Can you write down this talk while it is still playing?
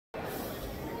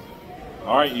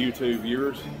All right, YouTube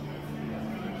viewers,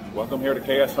 welcome here to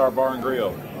KSR Bar and Grill.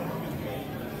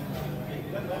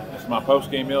 This is my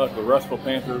post-game meal at the Russell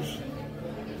Panthers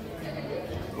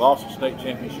lost the state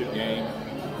championship game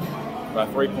by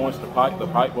 3 points to the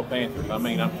Pikeville Panthers. I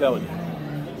mean, I'm telling you,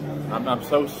 I'm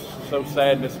so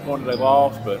sad and disappointed they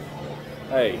lost, but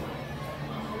hey,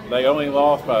 they only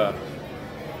lost by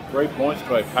 3 points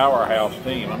to a powerhouse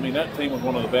team. I mean, that team was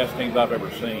one of the best teams I've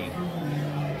ever seen.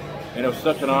 And it was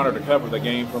such an honor to cover the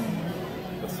game from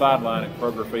the sideline at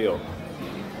Kroger Field.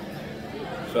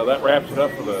 So that wraps it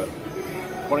up for the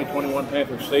 2021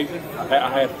 Panthers season. I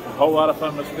had a whole lot of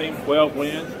fun with this team. 12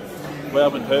 wins,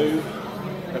 12-2.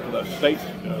 After the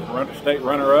state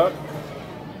runner-up.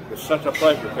 It's such a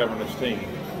pleasure covering this team.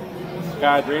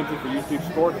 Sky Dreamsy for YouTube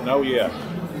Sports. And oh yeah,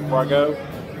 before I go,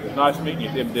 it was nice meeting you,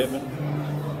 Tim Dittman.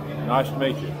 Nice to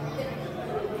meet you.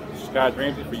 Sky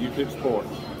Dreamsy for YouTube Sports.